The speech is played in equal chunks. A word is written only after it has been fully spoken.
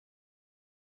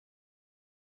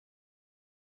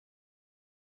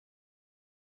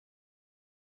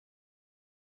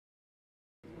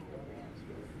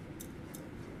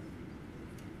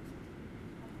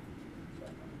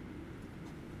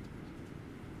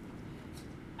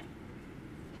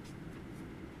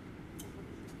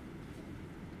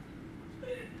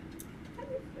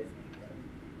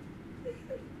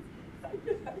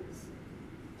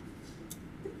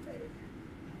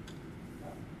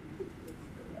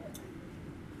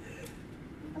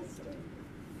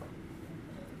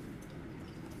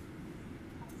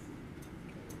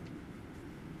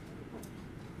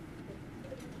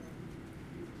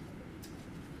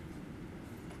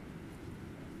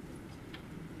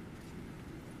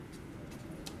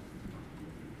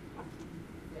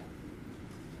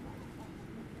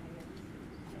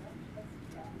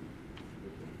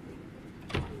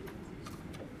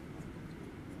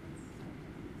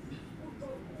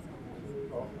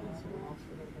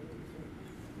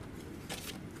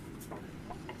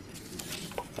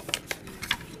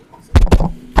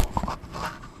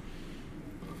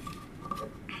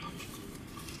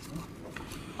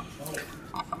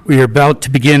We are about to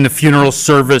begin the funeral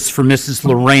service for Mrs.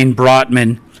 Lorraine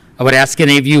Brotman. I would ask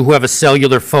any of you who have a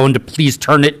cellular phone to please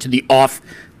turn it to the off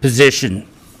position.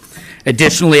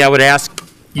 Additionally, I would ask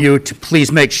you to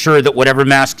please make sure that whatever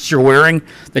masks you're wearing,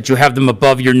 that you have them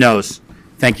above your nose.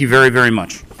 Thank you very, very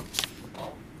much.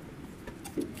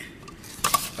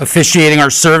 Officiating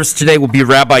our service today will be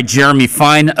Rabbi Jeremy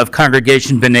Fine of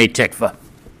Congregation B'nai Tikva.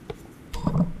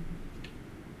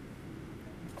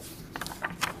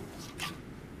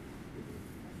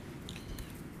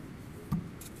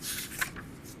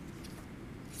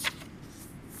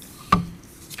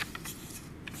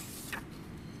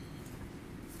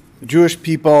 The Jewish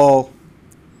people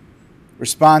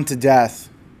respond to death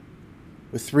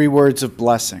with 3 words of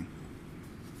blessing.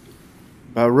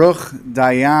 Baruch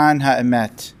Dayan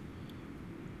Ha'emet.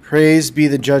 Praise be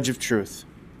the judge of truth.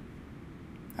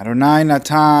 Adonai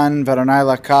Natan v'Adonai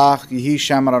Lakach Yehi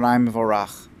Shem Adonai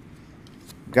Mevorach.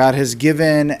 God has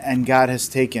given and God has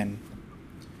taken.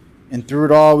 And through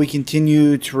it all, we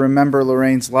continue to remember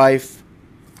Lorraine's life,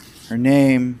 her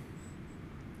name,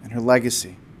 and her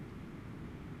legacy.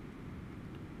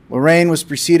 Lorraine was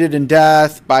preceded in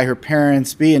death by her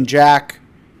parents, Bea and Jack,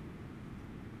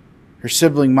 her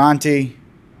sibling Monty,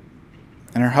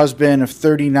 and her husband of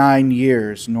 39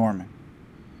 years, Norman,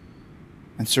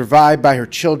 and survived by her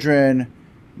children,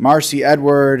 Marcy,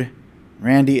 Edward,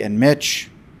 Randy, and Mitch,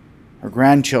 her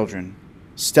grandchildren,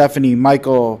 Stephanie,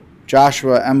 Michael,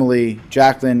 Joshua, Emily,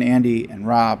 Jacqueline, Andy, and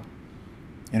Rob,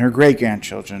 and her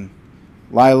great-grandchildren,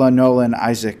 Lila, Nolan,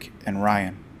 Isaac, and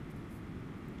Ryan.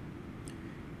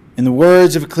 In the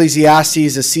words of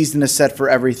Ecclesiastes, a season is set for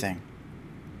everything.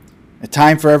 A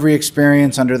time for every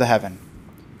experience under the heaven.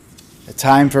 A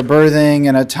time for birthing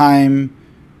and a time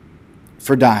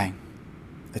for dying.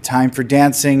 A time for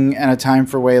dancing and a time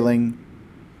for wailing.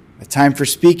 A time for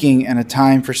speaking and a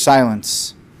time for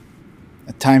silence.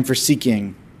 A time for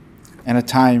seeking and a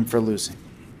time for losing.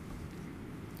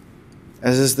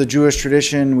 As is the Jewish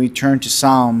tradition, we turn to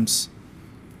Psalms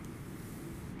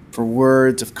for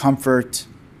words of comfort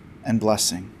and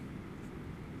blessing.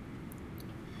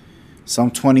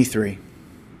 Psalm 23.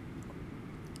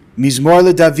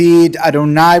 Mizmor LeDavid,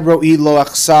 Adonai ro'i lo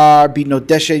achsar,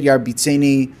 bitnodeshet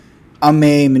yarbitzeni,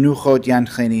 ame menuchot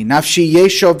yancheni. Nafshi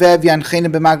yeshovev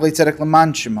yancheni b'maglei tzedek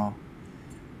leman shemo.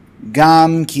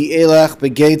 Gam ki elech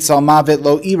begeit salmavet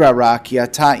lo irara ki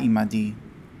ata imadi.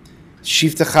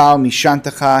 Shiftecha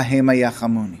mishantecha hema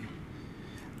yachamuni.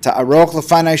 Ta'aroch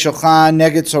lefanai shochan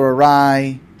neged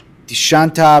sorarai.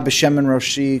 Tishanta b'shemen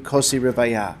roshi kosi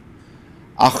rivaya.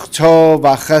 Achto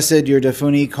v'chesed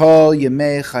yurdafuni kol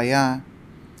yemei chaya.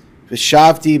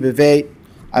 V'shavti b'veit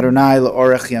Adonai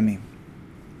le'orech yamim.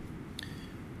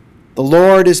 The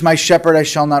Lord is my shepherd, I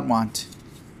shall not want.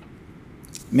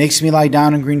 He makes me lie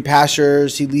down in green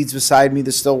pastures. He leads beside me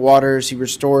the still waters. He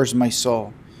restores my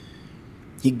soul.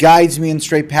 He guides me in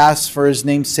straight paths for his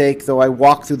name's sake. Though I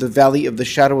walk through the valley of the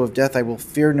shadow of death, I will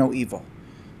fear no evil,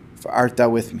 for art thou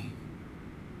with me.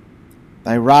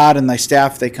 Thy rod and thy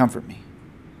staff, they comfort me.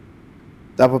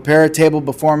 Thou prepare a table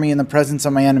before me in the presence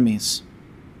of my enemies.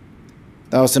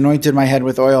 Thou hast anointed my head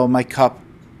with oil, my cup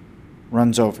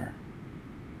runs over.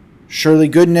 Surely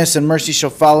goodness and mercy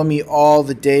shall follow me all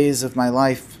the days of my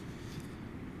life,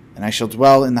 and I shall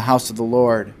dwell in the house of the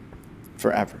Lord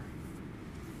forever.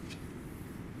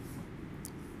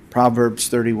 Proverbs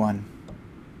 31.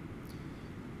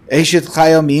 Eshet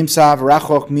chayo miimsa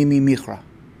v'rachok mimi michra.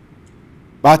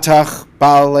 Batach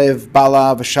ba'alev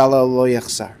bala v'shala lo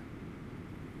yechsar.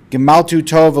 Gemaltu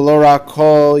tov v'lora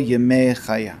kol yemei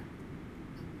chaya.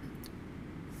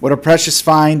 What a precious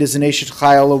find is an Eshet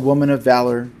Chayil, a woman of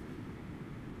valor.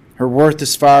 Her worth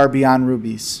is far beyond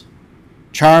rubies.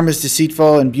 Charm is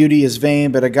deceitful and beauty is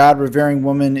vain, but a God-revering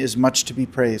woman is much to be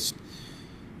praised.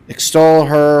 Extol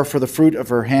her for the fruit of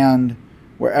her hand.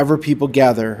 Wherever people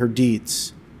gather, her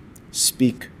deeds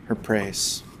speak her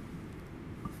praise.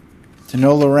 To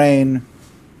know Lorraine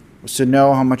was to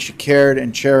know how much she cared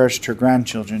and cherished her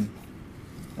grandchildren.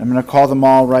 I'm going to call them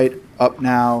all right up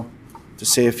now to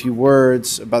say a few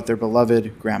words about their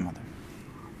beloved grandmother.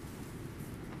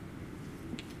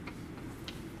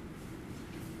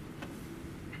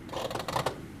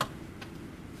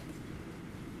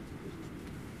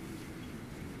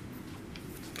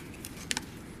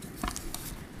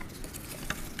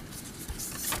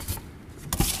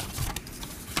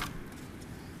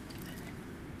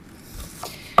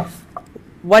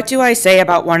 What do I say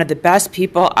about one of the best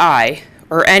people I,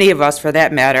 or any of us for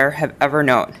that matter, have ever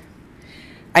known.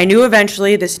 I knew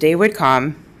eventually this day would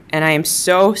come, and I am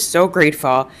so, so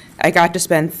grateful I got to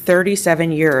spend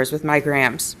 37 years with my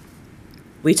Grams.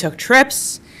 We took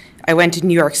trips. I went to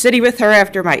New York City with her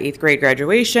after my 8th grade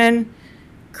graduation,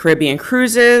 Caribbean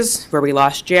cruises, where we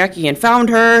lost Jackie and found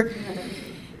her,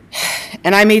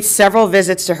 and I made several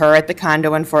visits to her at the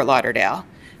condo in Fort Lauderdale,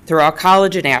 throughout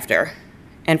college and after.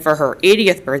 And for her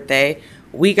 80th birthday,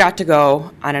 we got to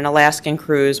go on an Alaskan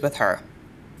cruise with her.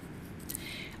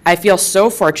 I feel so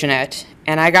fortunate,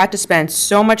 and I got to spend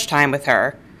so much time with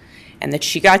her, and that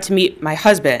she got to meet my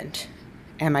husband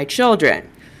and my children,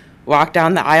 walk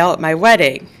down the aisle at my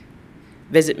wedding,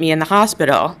 visit me in the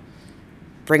hospital,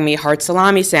 bring me heart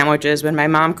salami sandwiches when my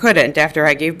mom couldn't after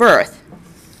I gave birth.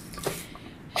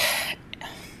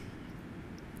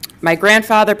 My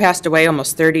grandfather passed away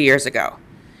almost 30 years ago,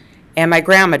 and my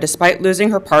grandma, despite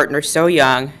losing her partner so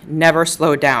young, never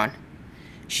slowed down.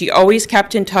 She always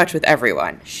kept in touch with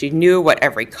everyone. She knew what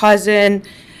every cousin,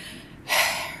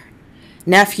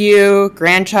 nephew,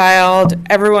 grandchild,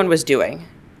 everyone was doing,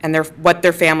 and what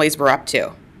their families were up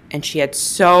to. And she had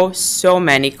so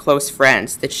many close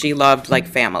friends that she loved like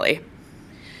family.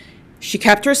 She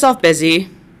kept herself busy,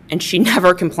 and she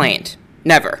never complained.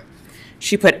 Never.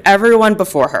 She put everyone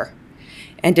before her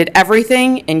and did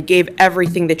everything and gave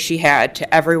everything that she had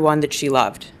to everyone that she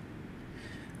loved.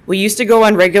 We used to go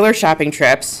on regular shopping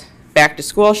trips, back to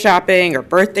school shopping or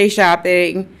birthday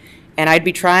shopping, and I'd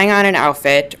be trying on an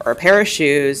outfit or a pair of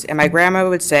shoes, and my grandma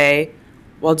would say,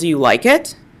 "Well, do you like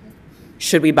it?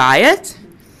 Should we buy it?"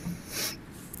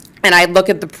 And I'd look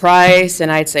at the price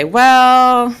and I'd say,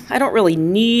 "Well, I don't really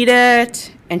need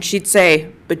it." And she'd say,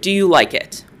 "But do you like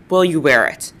it? Will you wear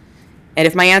it?" And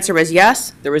if my answer was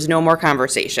yes, there was no more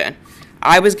conversation.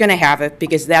 I was going to have it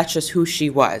because that's just who she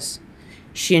was.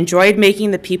 She enjoyed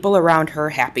making the people around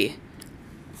her happy.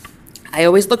 I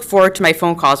always looked forward to my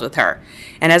phone calls with her.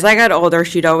 And as I got older,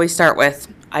 she'd always start with,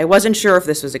 "I wasn't sure if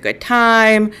this was a good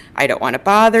time. I don't want to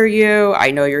bother you.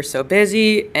 I know you're so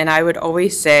busy." And I would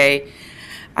always say,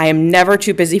 "I am never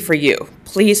too busy for you.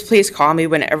 Please call me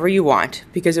whenever you want,"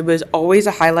 because it was always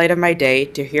a highlight of my day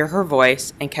to hear her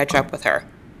voice and catch up with her.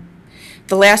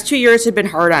 The last 2 years had been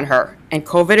hard on her, and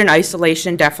COVID and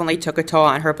isolation definitely took a toll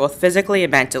on her both physically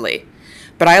and mentally.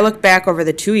 But I look back over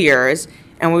the 2 years,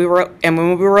 and when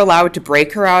we were allowed to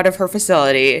break her out of her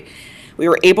facility, we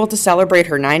were able to celebrate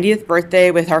her 90th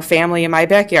birthday with our family in my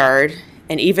backyard,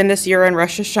 and even this year on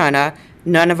Rosh Hashanah,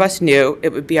 none of us knew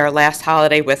it would be our last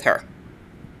holiday with her.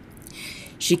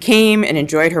 She came and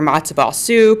enjoyed her matzo ball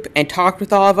soup and talked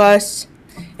with all of us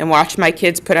and watched my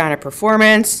kids put on a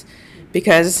performance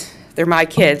because they're my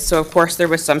kids, so of course there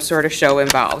was some sort of show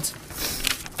involved.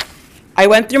 I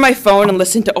went through my phone and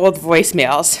listened to old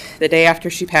voicemails the day after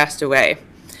she passed away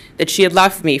that she had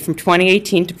left me from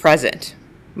 2018 to present.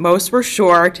 Most were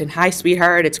short and, "Hi,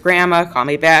 sweetheart, it's Grandma. Call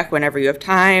me back whenever you have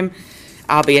time.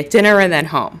 I'll be at dinner and then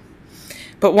home."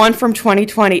 But one from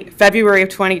February of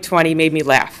 2020 made me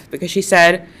laugh because she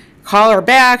said, "Call her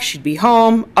back, she'd be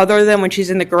home, other than when she's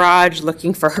in the garage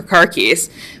looking for her car keys,"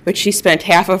 which she spent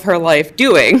half of her life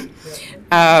doing.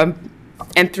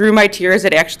 And through my tears,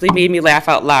 it actually made me laugh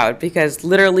out loud because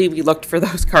literally we looked for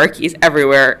those car keys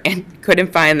everywhere and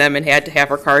couldn't find them and had to have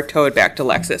her car towed back to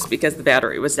Lexus because the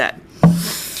battery was dead.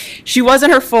 She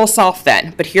wasn't her full self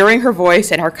then, but hearing her voice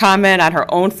and her comment on her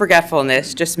own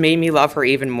forgetfulness just made me love her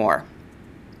even more.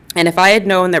 And if I had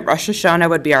known that Rosh Hashanah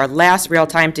would be our last real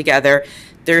time together,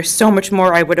 there's so much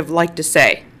more I would have liked to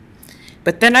say.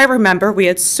 But then I remember we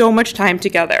had so much time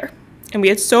together, and we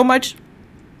had so much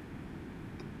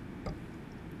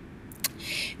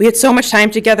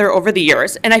time together over the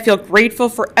years, and I feel grateful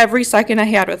for every second I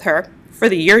had with her, for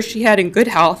the years she had in good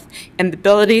health and the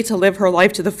ability to live her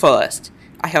life to the fullest.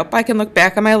 I hope I can look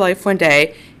back on my life one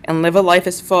day and live a life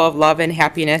as full of love and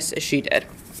happiness as she did.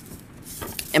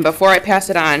 And before I pass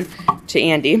it on to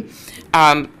Andy,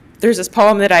 there's this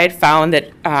poem that I had found that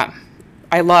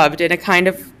I loved, and it kind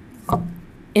of,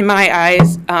 in my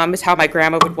eyes, is how my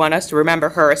grandma would want us to remember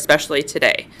her, especially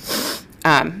today.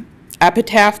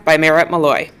 Epitaph by Merritt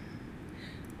Malloy.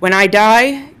 "When I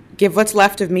die, give what's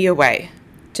left of me away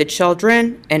to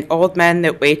children and old men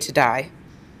that wait to die.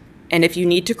 And if you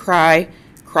need to cry,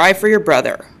 cry for your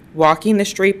brother walking the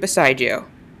street beside you.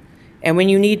 And when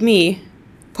you need me,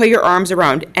 put your arms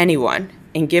around anyone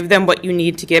and give them what you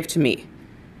need to give to me.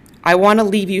 I want to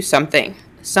leave you something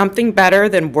better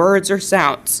than words or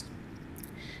sounds.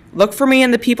 Look for me in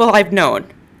the people I've known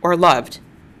or loved.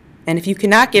 And if you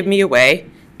cannot give me away,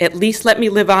 at least let me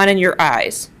live on in your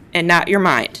eyes and not your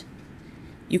mind.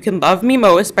 You can love me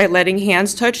most by letting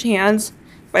hands touch hands,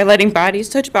 by letting bodies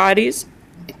touch bodies,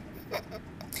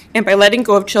 and by letting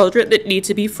go of children that need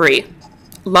to be free.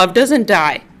 Love doesn't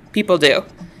die, people do.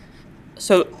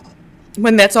 So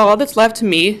when that's all that's left to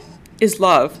me is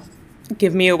love,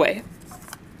 give me away.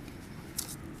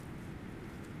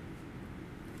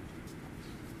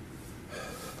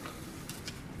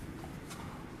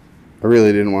 I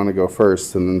really didn't want to go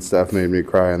first, and then Steph made me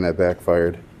cry, and that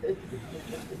backfired.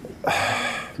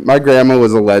 My grandma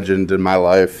was a legend in my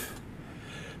life.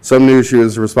 Some knew she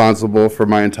was responsible for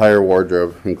my entire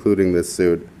wardrobe, including this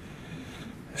suit.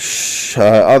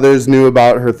 Others knew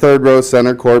about her third row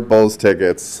center court Bulls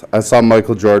tickets. I saw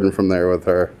Michael Jordan from there with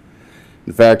her.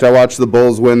 In fact, I watched the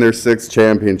Bulls win their 6th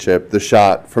championship, The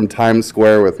Shot, from Times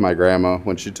Square with my grandma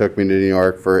when she took me to New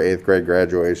York for her 8th grade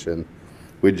graduation.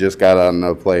 We just got on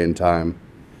a plane time.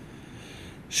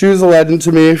 She was a legend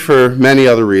to me for many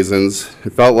other reasons.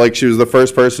 It felt like she was the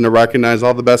first person to recognize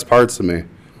all the best parts of me.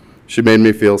 She made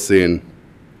me feel seen.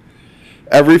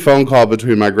 Every phone call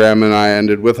between my grandma and I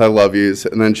ended with "I love yous,"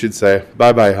 and then she'd say,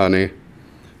 "Bye-bye, honey."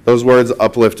 Those words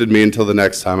uplifted me until the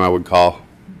next time I would call.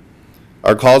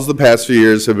 Our calls the past few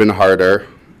years have been harder.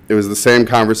 It was the same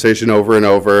conversation over and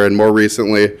over, and more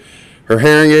recently, her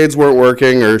hearing aids weren't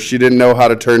working, or she didn't know how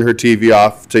to turn her TV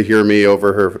off to hear me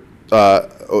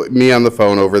me on the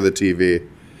phone over the TV.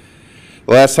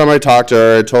 The last time I talked to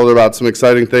her, I told her about some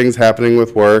exciting things happening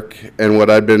with work and what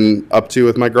I'd been up to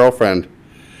with my girlfriend.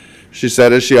 She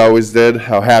said, as she always did,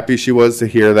 how happy she was to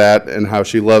hear that and how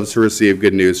she loves to receive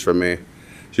good news from me.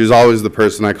 She was always the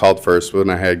person I called first when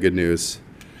I had good news.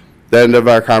 At the end of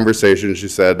our conversation, she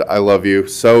said, "I love you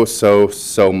so, so,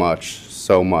 so much,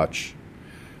 so much."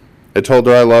 I told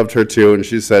her I loved her too, and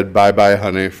she said, "Bye-bye,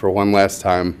 honey," for one last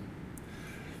time.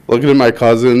 Looking at my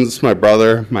cousins, my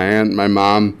brother, my aunt, my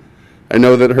mom, I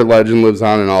know that her legend lives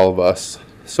on in all of us.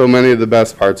 So many of the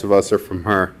best parts of us are from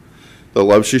her. The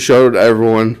love she showed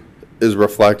everyone is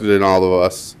reflected in all of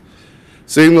us.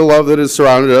 Seeing the love that has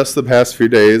surrounded us the past few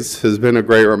days has been a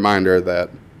great reminder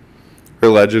that her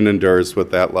legend endures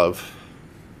with that love.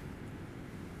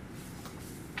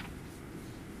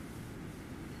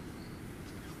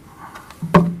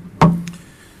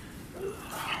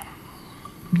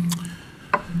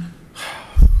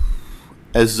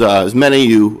 As many of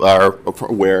you are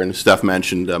aware, and Steph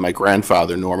mentioned, my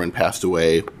grandfather, Norman, passed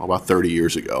away about 30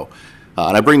 years ago.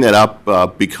 And I bring that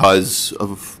up because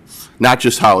of not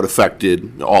just how it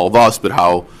affected all of us, but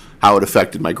how it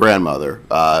affected my grandmother.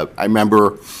 I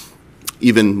remember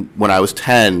even when I was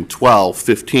 10, 12,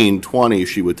 15, 20,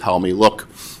 she would tell me, "Look,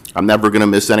 I'm never going to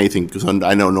miss anything because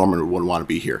I know Norman wouldn't want to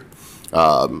be here."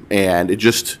 And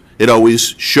it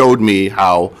always showed me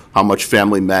how much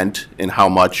family meant and how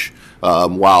much,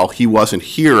 while he wasn't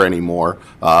here anymore,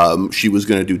 she was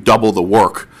going to do double the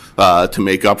work to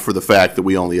make up for the fact that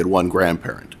we only had one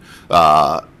grandparent,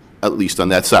 at least on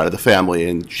that side of the family.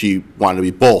 And she wanted to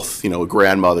be both, a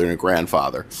grandmother and a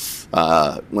grandfather.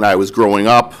 When I was growing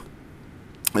up,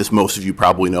 as most of you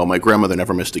probably know, my grandmother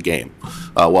never missed a game.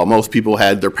 While most people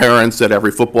had their parents at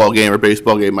every football game or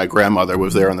baseball game, my grandmother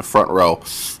was there in the front row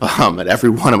at every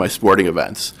one of my sporting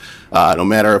events. No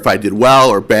matter if I did well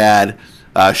or bad,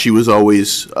 she was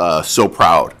always so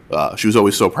proud. She was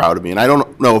always so proud of me, and I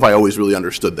don't know if I always really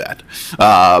understood that.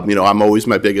 I'm always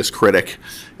my biggest critic,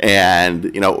 and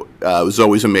it was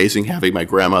always amazing having my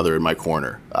grandmother in my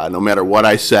corner. No matter what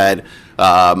I said,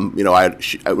 when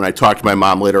I talked to my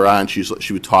mom later on, she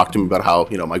would talk to me about how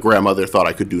my grandmother thought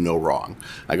I could do no wrong.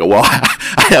 I go, well,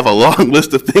 I have a long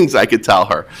list of things I could tell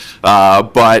her,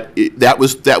 but that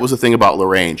was the thing about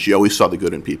Lorraine. She always saw the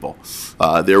good in people.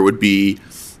 There would be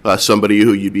somebody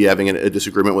who you'd be having a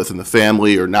disagreement with in the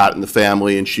family or not in the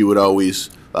family, and she would always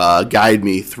guide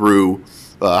me through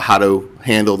how to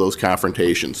handle those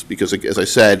confrontations because, as I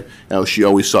said, she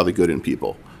always saw the good in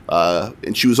people.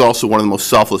 And she was also one of the most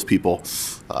selfless people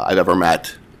I've ever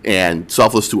met, and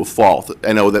selfless to a fault.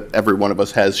 I know that every one of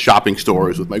us has shopping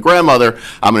stories with my grandmother.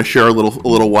 I'm going to share a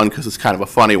little one because it's kind of a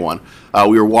funny one.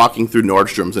 We were walking through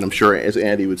Nordstrom's, and I'm sure, as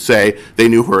Andy would say, they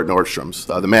knew her at Nordstrom's.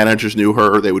 The managers knew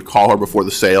her. They would call her before the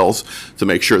sales to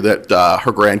make sure that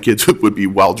her grandkids would be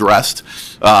well-dressed.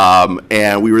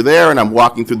 And we were there, and I'm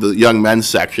walking through the young men's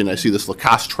section. I see this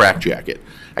Lacoste track jacket.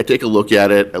 I take a look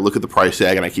at it, I look at the price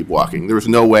tag, and I keep walking. There was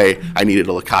no way I needed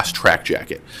a Lacoste track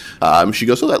jacket. She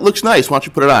goes, "Oh, that looks nice. Why don't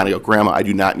you put it on?" I go, "Grandma, I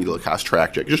do not need a Lacoste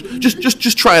track jacket.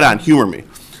 Just try it on. Humor me."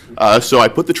 So I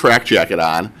put the track jacket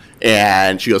on,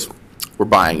 and she goes, "We're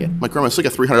buying it." My grandma, it's like a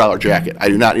 $300 jacket. I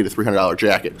do not need a $300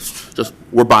 jacket.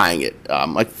 We're buying it.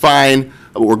 I'm like, fine.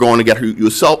 we're going to get her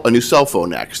a new cell phone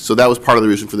next. So that was part of the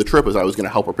reason for the trip, is I was going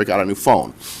to help her pick out a new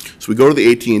phone. So we go to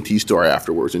the AT&T store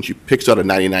afterwards, and she picks out a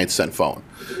 99-cent phone.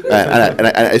 And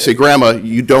I say, Grandma,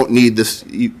 you don't need this.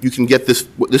 You can get this.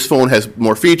 This phone has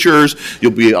more features.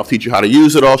 I'll teach you how to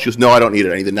use it all. She goes, no, I don't need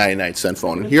it. I need the 99-cent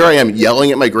phone. And here I am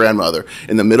yelling at my grandmother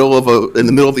in the middle of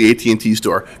the AT&T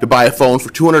store to buy a phone for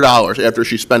 $200 after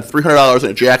she spent $300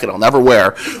 in a jacket I'll never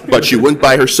wear, but she wouldn't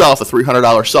buy herself a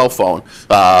 $300 cell phone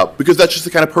because that's just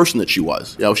the kind of person that she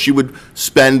was. You know, she would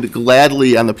spend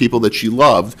gladly on the people that she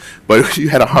loved, but she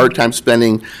had a hard time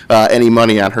spending any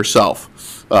money on herself.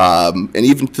 And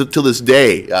even to this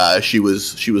day, she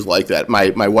was like that.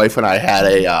 My wife and I had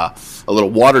a little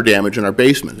water damage in our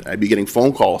basement. I'd be getting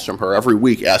phone calls from her every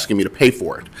week asking me to pay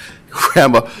for it.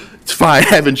 Grandma, it's fine.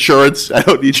 I have insurance. I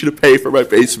don't need you to pay for my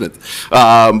basement.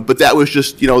 But that was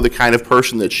just, the kind of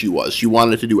person that she was. She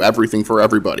wanted to do everything for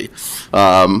everybody.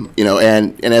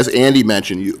 And as Andy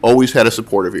mentioned, you always had a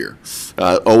supportive ear.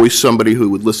 Always somebody who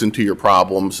would listen to your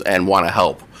problems and want to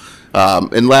help.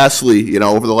 And lastly,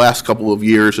 over the last couple of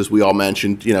years, as we all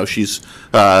mentioned, she's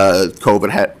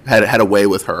COVID had a way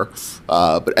with her.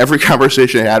 But every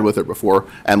conversation I had with her before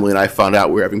Emily and I found out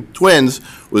we were having twins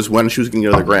was when she was going to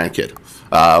get another grandkid.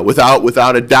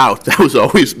 Without a doubt, that was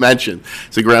always mentioned.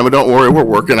 So, Grandma, don't worry, we're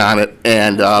working on it.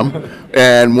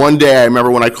 And one day, I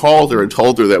remember when I called her and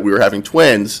told her that we were having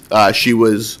twins, she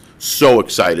was so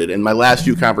excited. And my last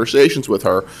few conversations with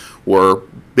her were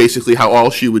basically how all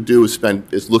she would do is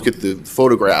look at the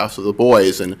photographs of the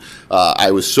boys, and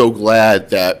I was so glad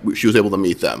that she was able to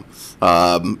meet them.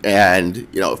 And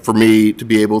for me to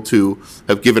be able to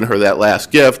have given her that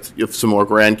last gift, some more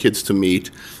grandkids to meet,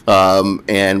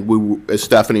 and we, as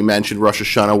Stephanie mentioned, Rosh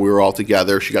Hashanah, we were all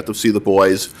together. She got to see the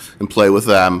boys and play with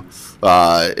them.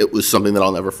 It was something that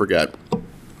I'll never forget.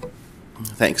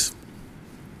 Thanks.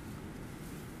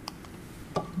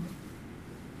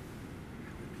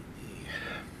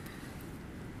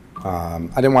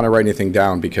 I didn't want to write anything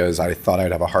down because I thought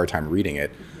I'd have a hard time reading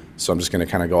it. So I'm just going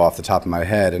to kind of go off the top of my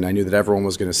head. And I knew that everyone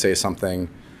was going to say something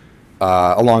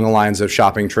along the lines of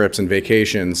shopping trips and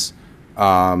vacations.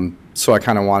 So I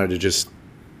kind of wanted to just,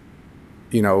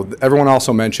 everyone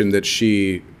also mentioned that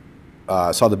she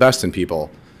saw the best in people.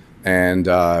 And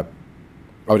I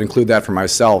would include that for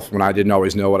myself. When I didn't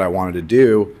always know what I wanted to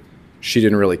do, she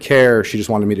didn't really care. She just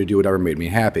wanted me to do whatever made me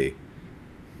happy.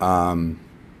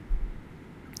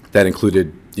 That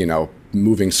included,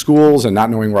 moving schools and not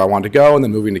knowing where I wanted to go, and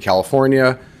then moving to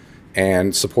California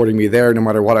and supporting me there no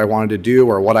matter what I wanted to do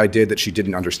or what I did that she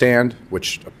didn't understand,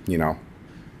 which, no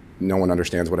one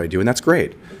understands what I do, and that's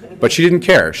great. But she didn't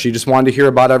care. She just wanted to hear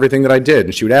about everything that I did,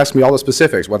 and she would ask me all the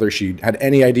specifics, whether she had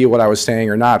any idea what I was saying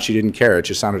or not. She didn't care. It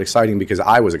just sounded exciting because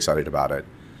I was excited about it.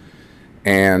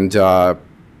 And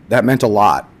that meant a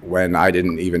lot when I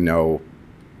didn't even know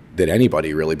that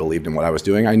anybody really believed in what I was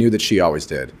doing. I knew that she always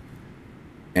did.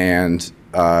 And,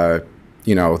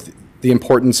 the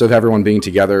importance of everyone being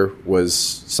together was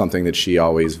something that she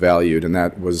always valued. And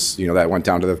that was, that went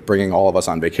down to bringing all of us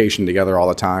on vacation together all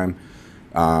the time.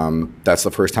 That's the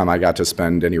first time I got to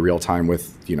spend any real time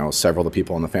with, several of the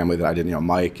people in the family that I didn't,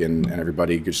 Mike and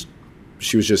everybody.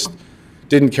 She was just,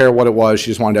 didn't care what it was. She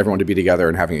just wanted everyone to be together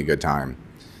and having a good time.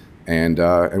 And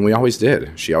we always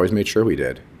did. She always made sure we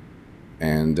did.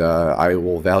 And I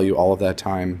will value all of that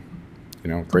time,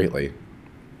 greatly.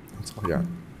 That's all I got.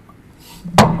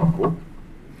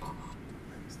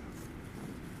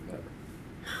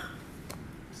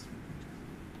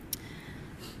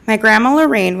 My grandma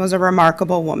Lorraine was a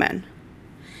remarkable woman.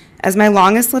 As my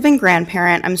longest living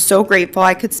grandparent, I'm so grateful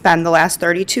I could spend the last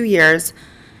 32 years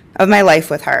of my life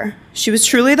with her. She was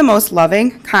truly the most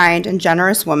loving, kind, and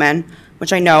generous woman,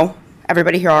 which I know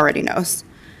everybody here already knows.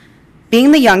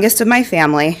 Being the youngest of my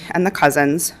family and the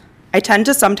cousins, I tend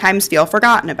to sometimes feel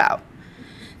forgotten about.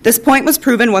 This point was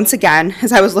proven once again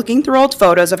as I was looking through old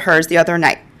photos of hers the other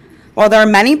night. While there are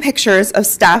many pictures of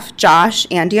Steph, Josh,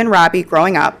 Andy, and Robbie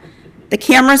growing up, the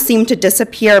cameras seemed to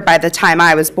disappear by the time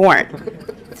I was born.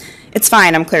 It's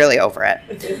fine, I'm clearly over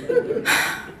it.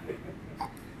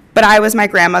 But I was my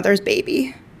grandmother's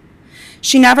baby.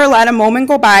 She never let a moment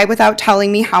go by without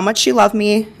telling me how much she loved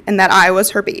me and that I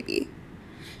was her baby.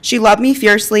 She loved me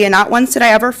fiercely, and not once did I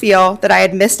ever feel that I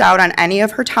had missed out on any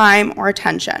of her time or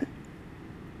attention.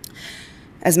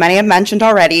 As many have mentioned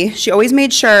already, she always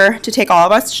made sure to take all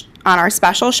of us on our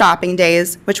special shopping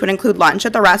days, which would include lunch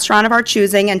at the restaurant of our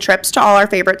choosing and trips to all our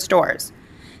favorite stores.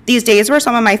 These days were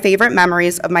some of my favorite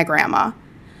memories of my grandma.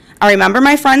 I remember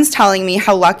my friends telling me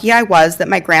how lucky I was that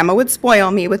my grandma would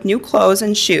spoil me with new clothes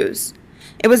and shoes.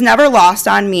 It was never lost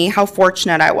on me how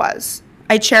fortunate I was.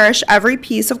 I cherish every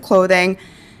piece of clothing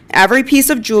every piece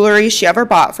of jewelry she ever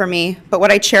bought for me, but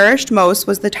what I cherished most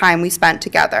was the time we spent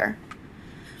together.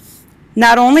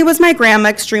 Not only was my grandma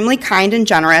extremely kind and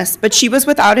generous, but she was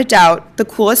without a doubt the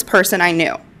coolest person I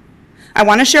knew. I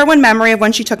want to share one memory of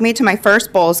when she took me to my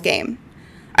first Bulls game.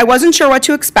 I wasn't sure what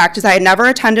to expect as I had never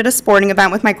attended a sporting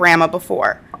event with my grandma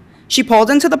before. She pulled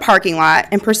into the parking lot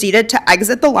and proceeded to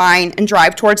exit the line and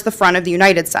drive towards the front of the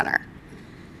United Center.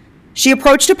 She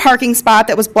approached a parking spot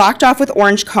that was blocked off with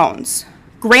orange cones.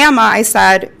 "Grandma," I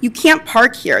said, "you can't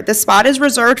park here. This spot is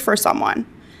reserved for someone."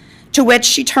 To which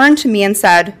she turned to me and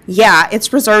said, "Yeah,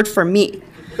 it's reserved for me."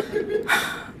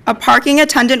 A parking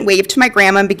attendant waved to my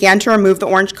grandma and began to remove the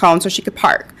orange cone so she could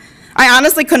park. I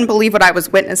honestly couldn't believe what I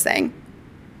was witnessing.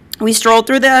 We strolled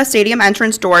through the stadium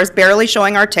entrance doors, barely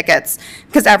showing our tickets,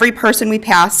 because every person we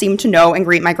passed seemed to know and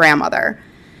greet my grandmother.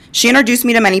 She introduced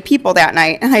me to many people that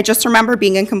night, and I just remember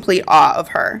being in complete awe of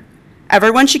her.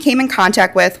 Everyone she came in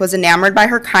contact with was enamored by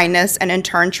her kindness and in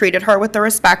turn treated her with the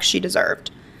respect she deserved.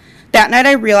 That night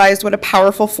I realized what a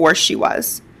powerful force she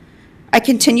was. I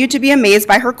continued to be amazed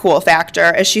by her cool factor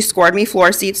as she scored me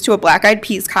floor seats to a Black Eyed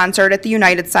Peas concert at the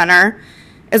United Center,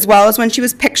 as well as when she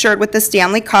was pictured with the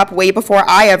Stanley Cup way before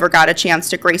I ever got a chance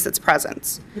to grace its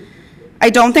presence. I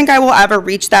don't think I will ever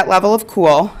reach that level of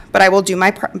cool, but I will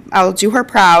do her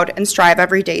proud and strive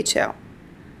every day to.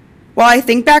 While I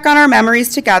think back on our memories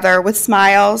together with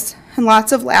smiles and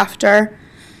lots of laughter,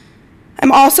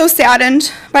 I'm also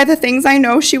saddened by the things I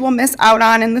know she will miss out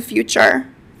on in the future.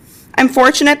 I'm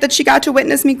fortunate that she got to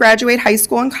witness me graduate high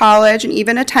school and college and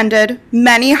even attended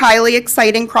many highly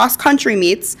exciting cross-country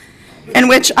meets in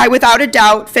which I without a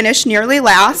doubt finished nearly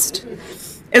last,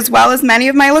 as well as many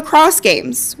of my lacrosse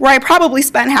games where I probably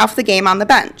spent half the game on the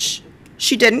bench.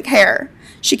 She didn't care.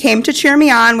 She came to cheer me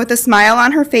on with a smile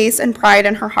on her face and pride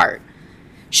in her heart.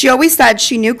 She always said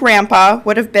she knew Grandpa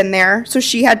would have been there, so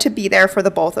she had to be there for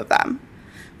the both of them.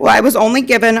 While I was only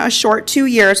given a short 2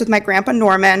 years with my Grandpa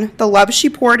Norman, the love she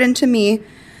poured into me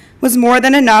was more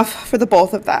than enough for the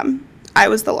both of them. I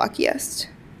was the luckiest.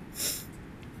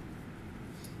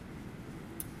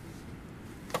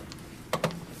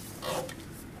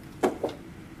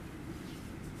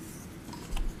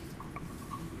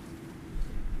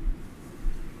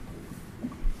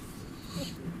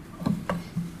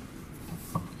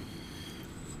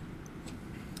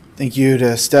 Thank you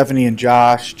to Stephanie and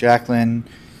Josh, Jacqueline,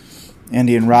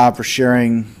 Andy, and Rob for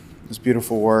sharing those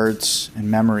beautiful words and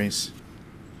memories.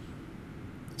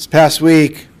 This past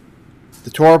week, the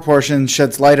Torah portion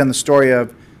sheds light on the story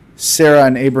of Sarah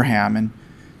and Abraham. And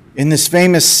in this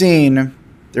famous scene,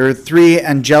 there are 3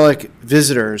 angelic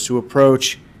visitors who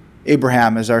approach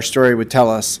Abraham, as our story would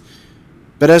tell us.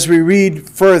 But as we read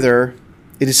further,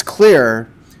 it is clear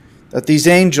that these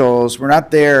angels were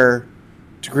not there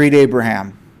to greet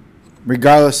Abraham,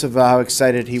 regardless of how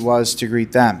excited he was to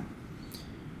greet them.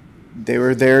 They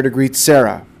were there to greet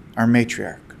Sarah, our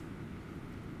matriarch.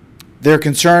 Their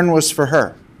concern was for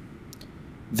her.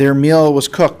 Their meal was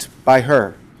cooked by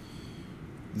her.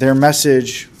 Their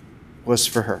message was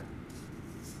for her.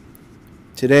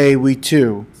 Today, we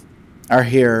too are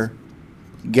here,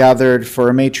 gathered for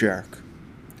a matriarch.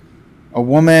 A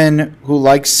woman who,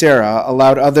 like Sarah,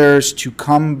 allowed others to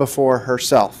come before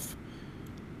herself,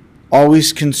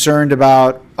 always concerned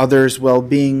about others'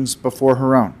 well-beings before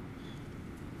her own,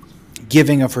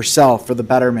 giving of herself for the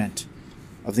betterment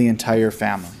of the entire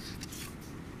family.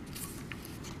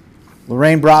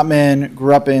 Lorraine Brotman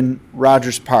grew up in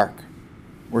Rogers Park,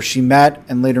 where she met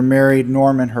and later married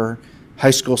Norman, her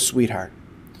high school sweetheart.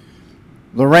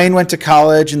 Lorraine went to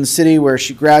college in the city where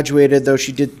she graduated, though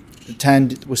she did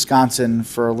attend Wisconsin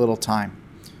for a little time.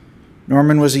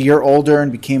 Norman was a year older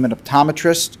and became an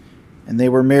optometrist, and they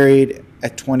were married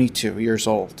at 22 years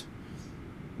old.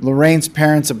 Lorraine's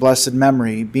parents of blessed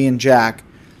memory, Bea and Jack,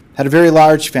 had a very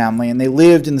large family, and they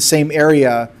lived in the same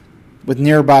area with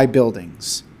nearby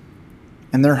buildings.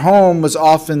 And their home was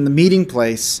often the meeting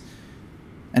place,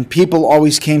 and people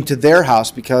always came to their house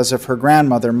because of her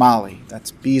grandmother, Molly,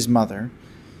 that's Bea's mother,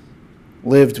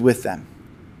 lived with them.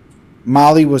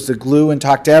 Molly was the glue and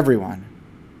talked to everyone,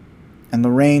 and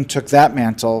Lorraine took that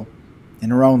mantle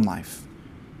in her own life,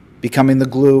 becoming the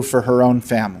glue for her own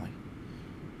family.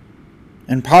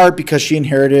 In part because she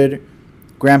inherited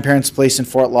grandparents' place in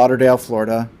Fort Lauderdale,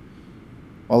 Florida.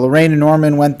 While Lorraine and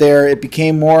Norman went there, it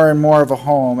became more and more of a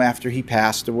home after he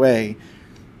passed away,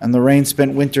 and Lorraine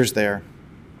spent winters there.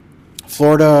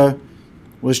 Florida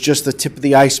was just the tip of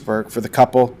the iceberg for the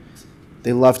couple.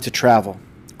 They loved to travel.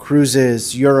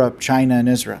 Cruises, Europe, China, and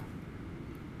Israel.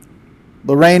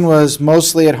 Lorraine was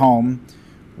mostly at home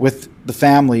with the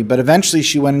family, but eventually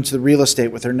she went into the real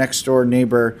estate with her next-door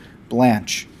neighbor,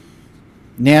 Blanche.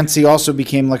 Nancy also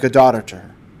became like a daughter to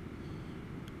her.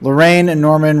 Lorraine and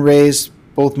Norman raised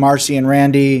both Marcy and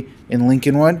Randy in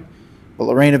Lincolnwood, but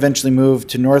Lorraine eventually moved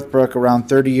to Northbrook around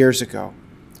 30 years ago.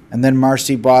 And then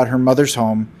Marcy bought her mother's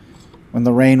home when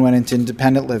Lorraine went into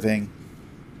independent living.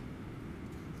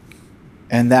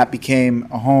 And that became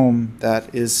a home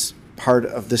that is part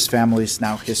of this family's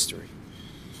now history.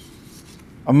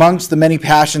 Amongst the many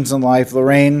passions in life,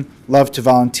 Lorraine loved to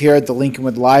volunteer at the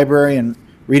Lincolnwood Library and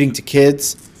reading to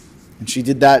kids, and she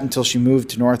did that until she moved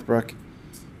to Northbrook.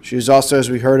 She was also, as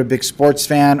we heard, a big sports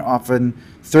fan, often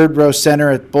third row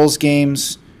center at Bulls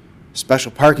games,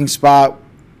 special parking spot,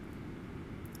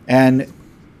 and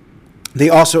they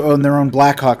also owned their own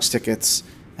Blackhawks tickets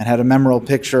and had a memorable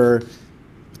picture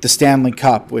with the Stanley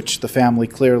Cup, which the family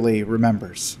clearly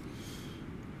remembers.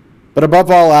 But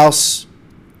above all else,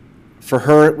 for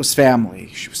her, it was family.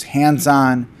 She was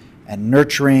hands-on and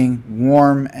nurturing,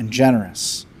 warm and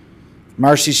generous.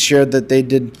 Marcy shared that they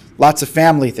did lots of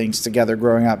family things together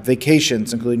growing up,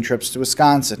 vacations, including trips to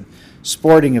Wisconsin,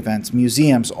 sporting events,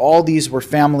 museums. All these were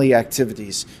family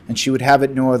activities, and she would have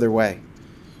it no other way.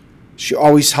 She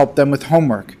always helped them with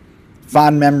homework,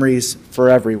 fond memories for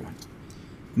everyone.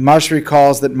 Marcy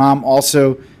recalls that Mom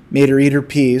also made her eat her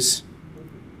peas,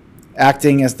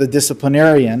 acting as the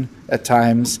disciplinarian at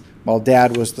times, while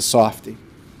Dad was the softie.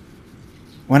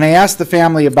 When I asked the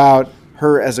family about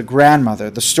her as a grandmother,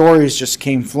 the stories just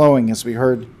came flowing as we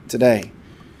heard today.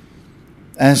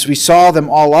 And as we saw them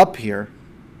all up here,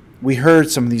 we heard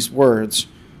some of these words.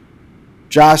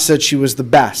 Josh said she was the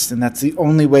best, and that's the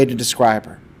only way to describe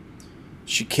her.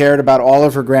 She cared about all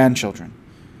of her grandchildren.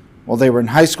 While they were in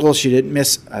high school, she didn't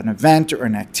miss an event or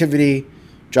an activity.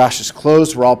 Josh's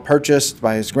clothes were all purchased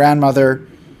by his grandmother.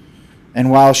 And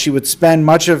while she would spend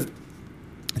much of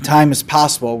the time as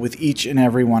possible with each and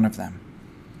every one of them.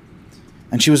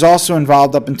 And she was also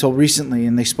involved up until recently,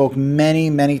 and they spoke many,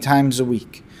 many times a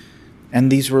week.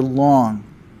 And these were long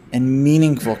and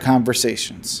meaningful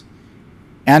conversations.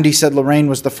 Andy said Lorraine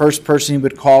was the first person he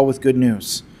would call with good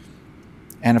news.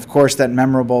 And of course, that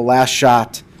memorable last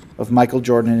shot of Michael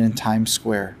Jordan in Times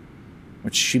Square,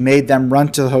 which she made them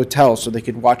run to the hotel so they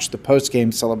could watch the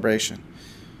post-game celebration.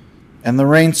 And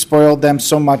Lorraine spoiled them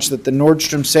so much that the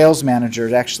Nordstrom sales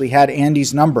manager actually had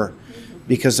Andy's number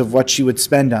because of what she would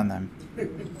spend on them.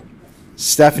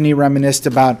 Stephanie reminisced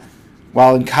about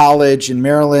while in college in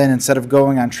Maryland, instead of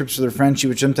going on trips with her friends, she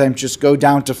would sometimes just go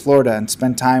down to Florida and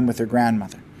spend time with her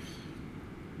grandmother.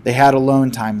 They had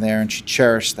alone time there, and she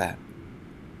cherished that.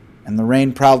 And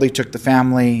Lorraine proudly took the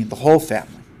family, the whole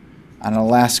family, on an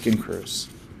Alaskan cruise.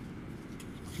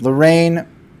 Lorraine,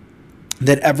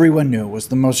 that everyone knew, was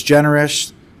the most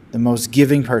generous, the most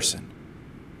giving person.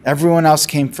 Everyone else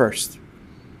came first.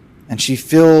 And she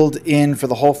filled in for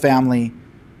the whole family.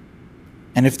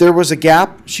 And if there was a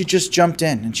gap, she just jumped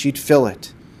in and she'd fill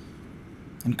it.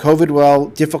 And COVID, while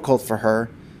difficult for her,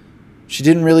 she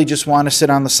didn't really just want to sit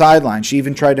on the sideline. She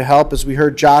even tried to help, as we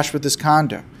heard Josh with his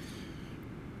condo.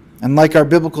 And like our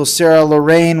biblical Sarah,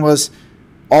 Lorraine was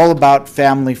all about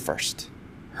family first.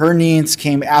 Her needs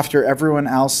came after everyone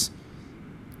else,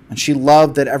 and she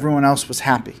loved that everyone else was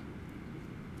happy.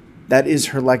 That is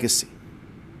her legacy,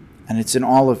 and it's in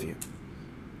all of you,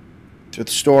 through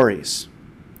the stories,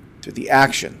 through the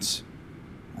actions,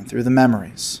 and through the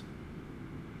memories.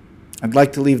 I'd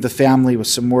like to leave the family with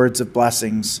some words of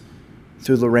blessings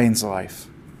through Lorraine's life,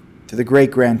 to the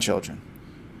great-grandchildren.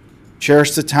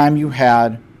 Cherish the time you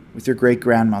had with your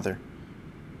great-grandmother.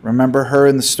 Remember her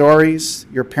in the stories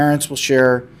your parents will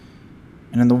share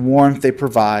and in the warmth they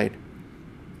provide,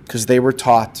 because they were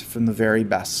taught from the very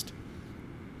best.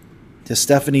 To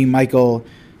Stephanie, Michael,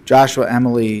 Joshua,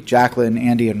 Emily, Jacqueline,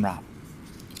 Andy, and Rob.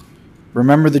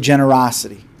 Remember the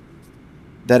generosity,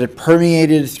 that it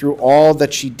permeated through all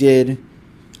that she did,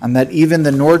 and that even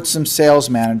the Nordstrom sales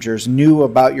managers knew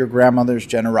about your grandmother's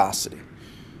generosity.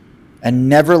 And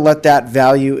never let that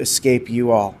value escape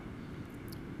you all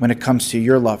when it comes to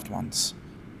your loved ones.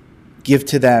 Give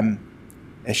to them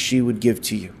as she would give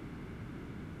to you.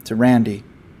 To Randy,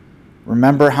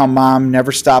 remember how Mom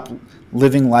never stopped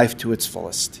living life to its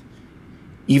fullest.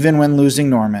 Even when losing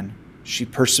Norman, she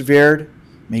persevered,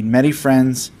 made many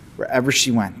friends wherever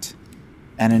she went,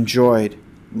 and enjoyed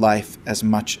life as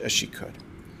much as she could.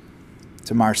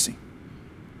 To Marcy,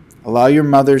 allow your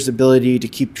mother's ability to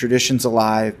keep traditions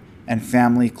alive and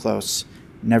family close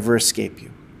never escape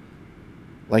you.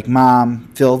 Like Mom,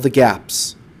 fill the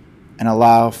gaps and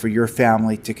allow for your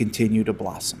family to continue to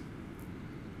blossom.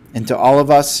 And to all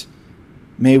of us,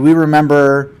 may we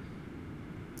remember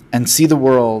and see the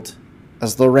world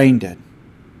as Lorraine did,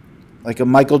 like a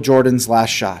Michael Jordan's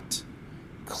last shot,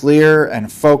 clear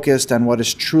and focused on what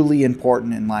is truly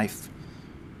important in life.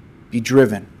 Be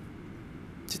driven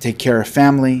to take care of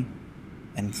family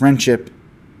and friendship,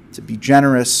 to be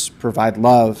generous, provide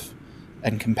love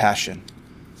and compassion.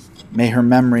 May her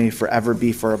memory forever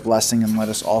be for a blessing, and let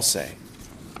us all say,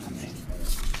 Amen.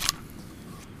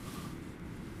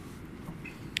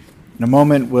 In a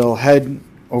moment, we'll head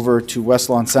over to West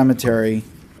Lawn Cemetery.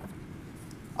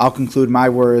 I'll conclude my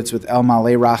words with El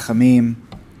Malei Rachamim.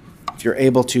 If you're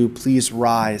able to, please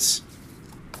rise.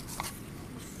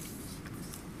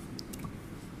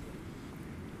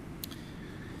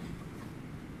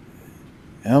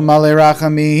 El Malei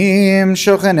Rachamim,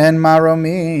 Shochanen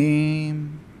Maromim.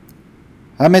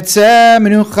 המצא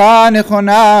מנוחה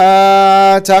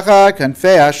נכונה תחת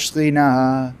כנפי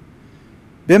השכינה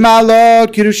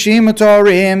במעלות קידושים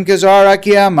וטהורים כזוהר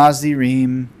רקיע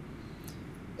מסדירים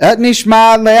את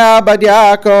נשמת לאה בת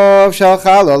יעקב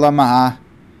שלחה לעולמה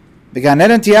בגן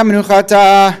עדן תהיה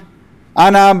מנוחתה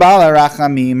אנא בעל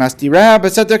הרחמים הסתיריה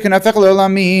בסתר כנפך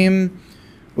לעולמים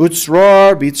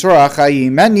וצרור בצרור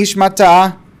החיים את נשמתה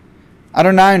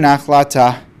אדוני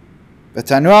נחלתה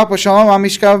ותנוח בשלום על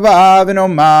משכבה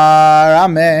ונאמר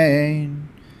Amen.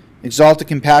 Exalted,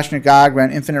 compassionate God,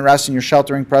 grant infinite rest in your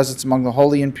sheltering presence among the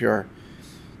holy and pure.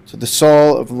 To the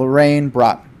soul of Lorraine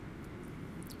Brotman,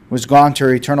 who has gone to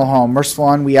her eternal home. Merciful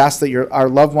one, we ask that our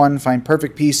loved one find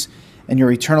perfect peace in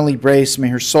your eternal embrace. May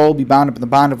her soul be bound up in the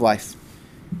bond of life.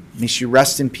 May she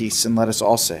rest in peace, and let us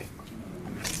all say,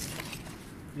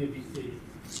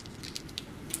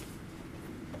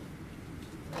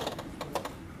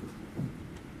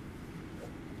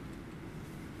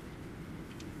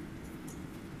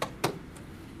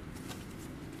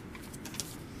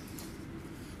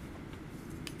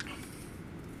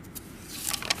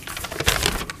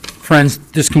 Friends,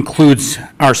 this concludes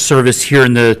our service here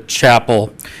in the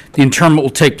chapel. The interment will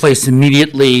take place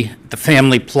immediately at the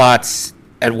family plots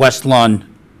at West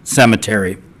Lawn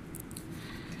Cemetery.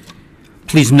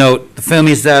 Please note, the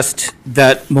family has asked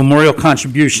that memorial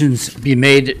contributions be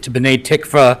made to B'nai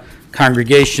Tikva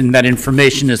congregation. That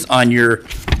information is on your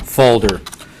folder.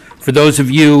 For those of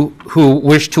you who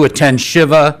wish to attend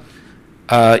Shiva,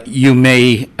 you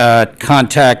may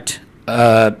contact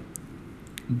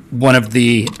one of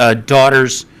the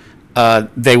daughters.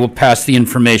 They will pass the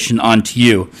information on to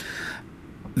you.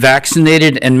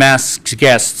 Vaccinated and masked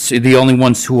guests are the only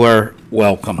ones who are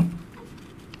welcome.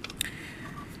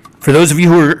 For those of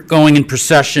you who are going in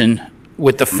procession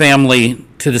with the family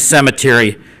to the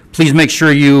cemetery, please make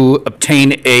sure you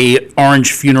obtain an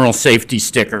orange funeral safety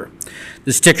sticker.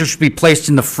 The sticker should be placed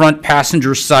in the front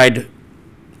passenger side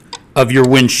of your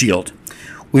windshield.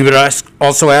 We would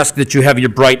also ask that you have your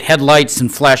bright headlights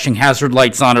and flashing hazard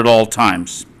lights on at all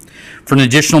times. For an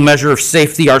additional measure of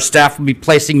safety, our staff will be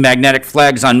placing magnetic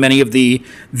flags on many of the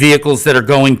vehicles that are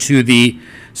going to the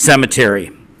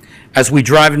cemetery. As we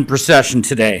drive in procession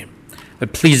today, I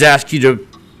please ask you to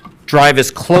drive as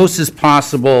close as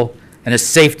possible and as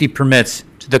safety permits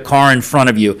to the car in front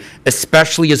of you,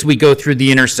 especially as we go through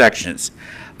the intersections.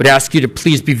 I would ask you to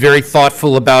please be very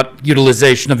thoughtful about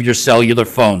utilization of your cellular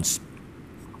phones.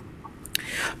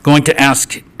 Going to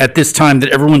ask at this time that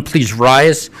everyone please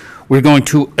rise. We're going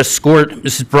to escort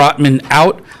Mrs. Brotman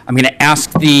out. I'm going to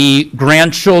ask the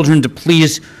grandchildren to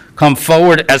please come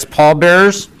forward as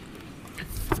pallbearers.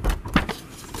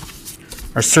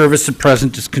 Our service at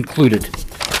present is concluded.